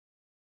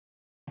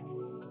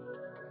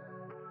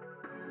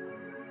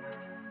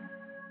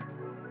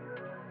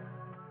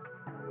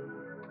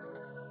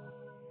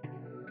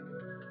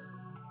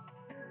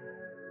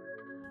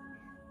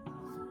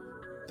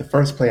The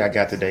first play I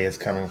got today is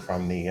coming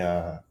from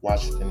the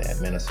Washington at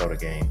Minnesota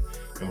game,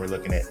 and we're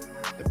looking at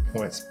the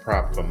points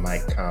prop for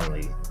Mike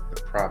Conley.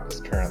 The prop is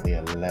currently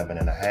 11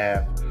 and a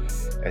half.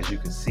 As you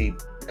can see,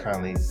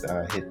 Conley's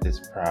hit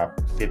this prop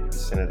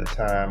 50% of the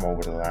time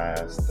over the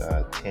last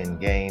 10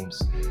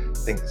 games. I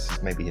think this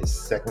is maybe his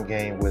second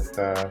game with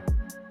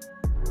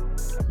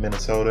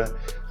Minnesota.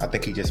 I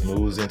think he just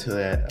moves into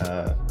that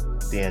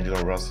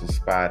D'Angelo Russell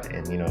spot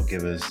and,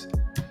 give us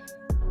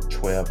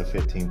 12 to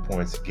 15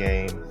 points a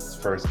game. His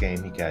first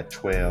game, he got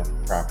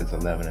 12, profits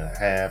 11 and a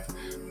half.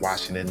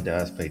 Washington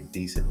does play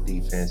decent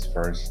defense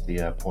versus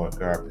the point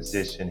guard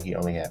position. He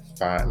only had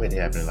 5. What did he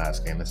have in the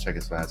last game? Let's check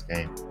his last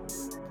game.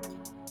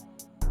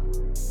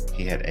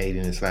 He had 8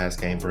 in his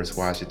last game versus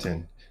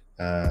Washington.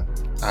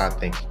 I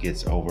think he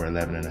gets over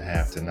 11 and a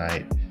half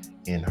tonight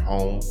in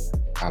home.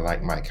 I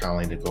like Mike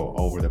Conley to go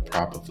over the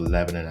prop of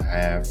 11 and a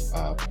half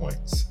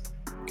points.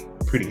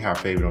 Pretty high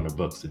favorite on the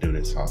books to do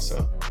this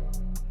also.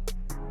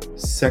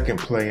 Second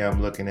play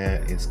I'm looking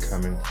at is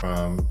coming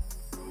from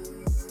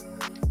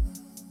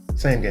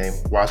same game,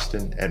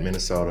 Washington at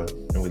Minnesota,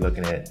 and we're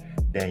looking at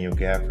Daniel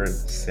Gafford,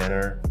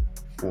 center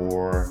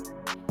for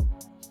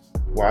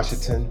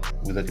Washington.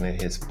 We're looking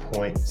at his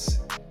points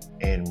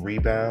and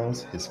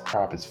rebounds. His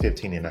prop is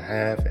 15 and a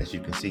half. As you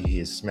can see, he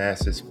has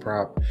smashed his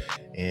prop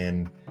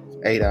in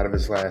 8 out of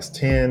his last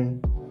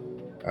 10.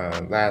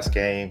 Last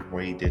game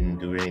where he didn't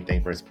do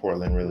anything versus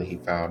Portland, really, he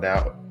fouled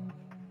out.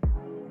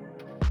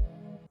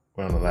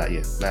 Well,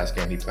 last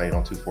game he played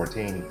on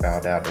 214, he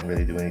fouled out, didn't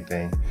really do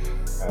anything.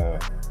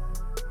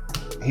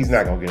 He's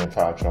not going to get in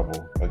foul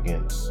trouble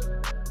against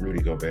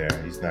Rudy Gobert.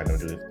 He's not going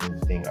to do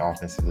anything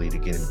offensively to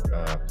get him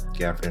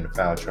Gafford into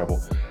foul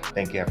trouble. I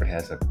think Gafford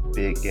has a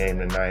big game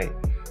tonight.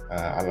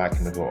 I like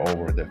him to go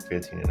over the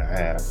 15 and a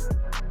half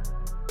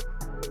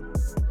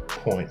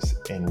points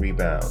and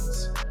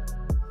rebounds.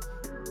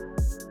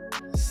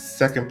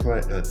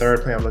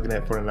 Third play I'm looking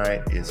at for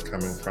tonight is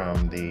coming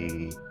from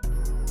the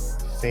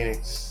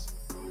Phoenix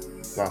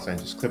Los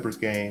Angeles Clippers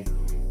game,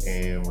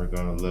 and we're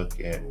going to look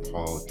at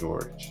Paul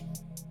George.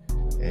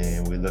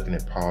 And we're looking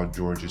at Paul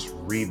George's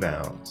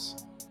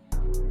rebounds.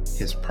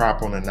 His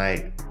prop on the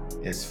night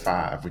is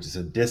 5, which is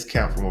a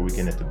discount from what we're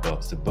getting at the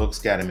books. The books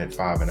got him at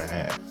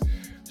 5.5.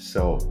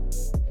 So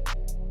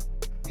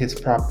his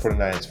prop for the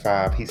night is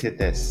 5. He's hit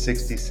that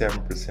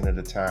 67% of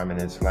the time in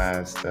his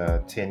last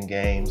 10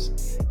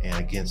 games. And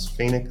against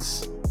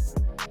Phoenix,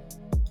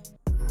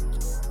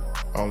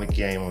 only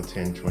game on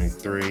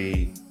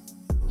 10-23,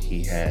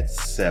 he had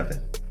 7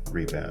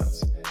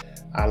 rebounds.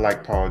 I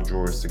like Paul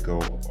George to go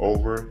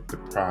over the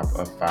prop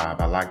of 5.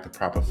 I like the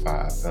prop of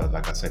 5.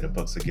 Like I said, the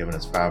books are giving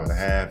us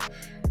 5.5.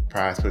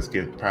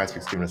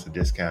 PrizePicks giving us a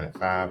discount at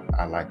 5.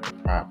 I like the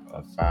prop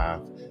of 5.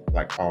 I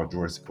like Paul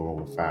George to go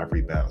over 5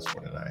 rebounds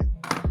for tonight.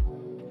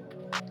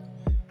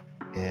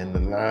 And the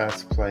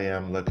last play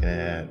I'm looking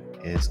at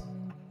is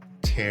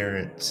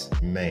Terrence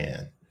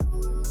Mann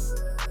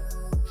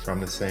from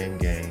the same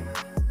game.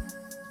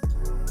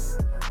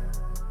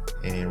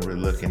 And we're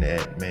looking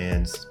at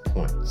Mann's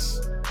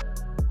points.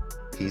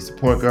 He's the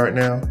point guard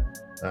now.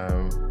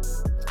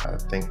 I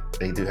think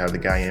they do have the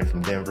guy in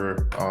from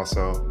Denver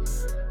also,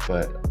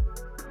 but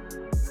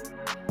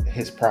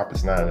his prop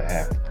is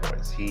 9.5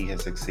 points. He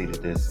has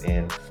exceeded this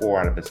in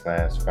 4 out of his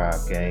last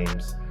 5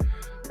 games.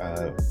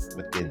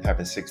 With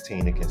having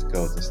 16 against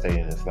Golden State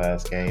in his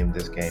last game.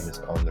 This game is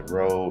on the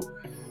road.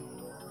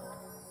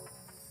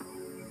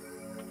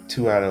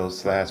 2 out of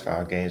those last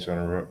 5 games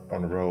are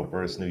on the road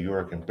versus New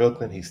York and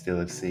Brooklyn. He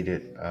still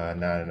exceeded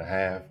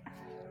 9.5.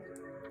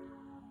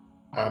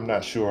 I'm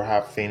not sure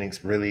how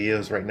Phoenix really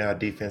is right now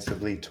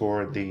defensively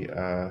toward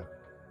the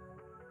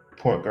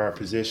point guard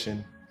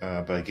position,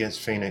 but against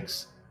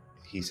Phoenix,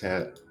 he's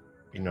had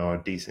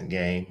a decent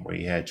game where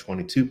he had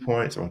 22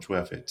 points on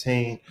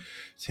 12-15,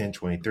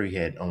 10-23, he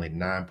had only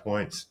 9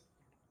 points.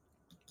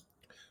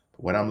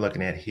 But what I'm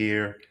looking at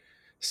here,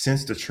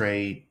 since the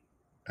trade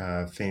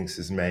Phoenix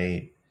has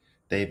made,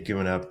 they've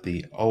given up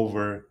the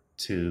over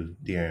to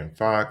De'Aaron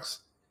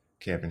Fox,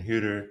 Kevin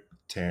Huerter,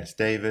 Terrence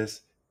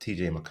Davis,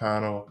 TJ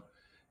McConnell,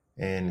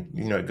 and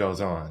it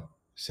goes on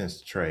since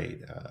the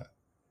trade.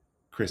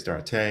 Chris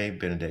Duarte,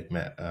 Benedict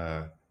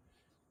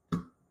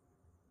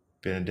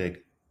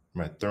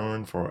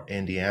Mathurin for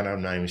Indiana.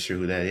 I'm not even sure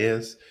who that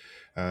is.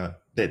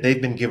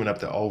 They've been giving up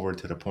the over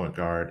to the point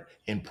guard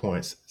in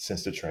points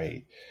since the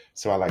trade.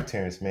 So I like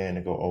Terrence Mann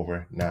to go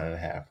over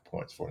 9.5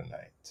 points for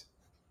tonight.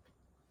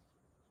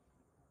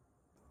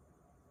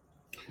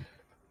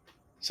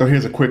 So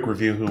here's a quick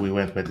review who we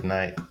went with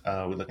tonight.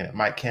 We're looking at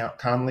Mike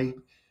Conley,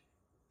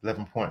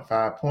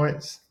 11.5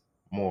 points.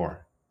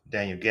 More.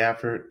 Daniel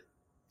Gafford,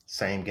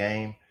 same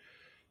game,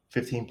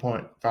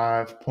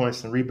 15.5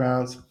 points and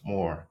rebounds.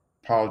 More.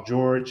 Paul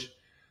George,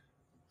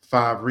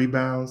 5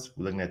 rebounds.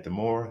 We're looking at the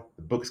more.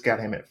 The books got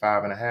him at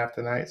 5.5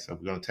 tonight, so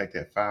we're going to take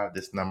that 5.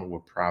 This number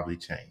will probably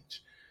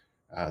change.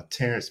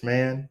 Terrence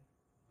Mann,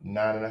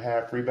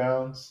 9.5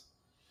 rebounds.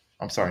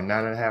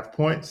 9.5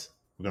 points.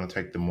 We're going to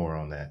take the more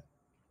on that.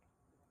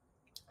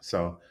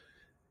 So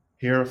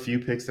here are a few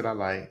picks that I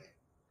like.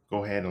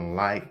 go ahead and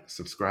like,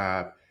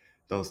 subscribe.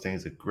 Those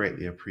things are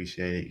greatly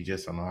appreciated. You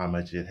just don't know how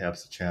much it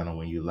helps the channel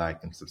when you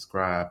like and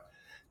subscribe.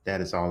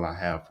 That is all I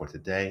have for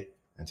today.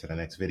 Until the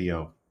next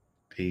video,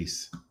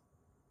 peace.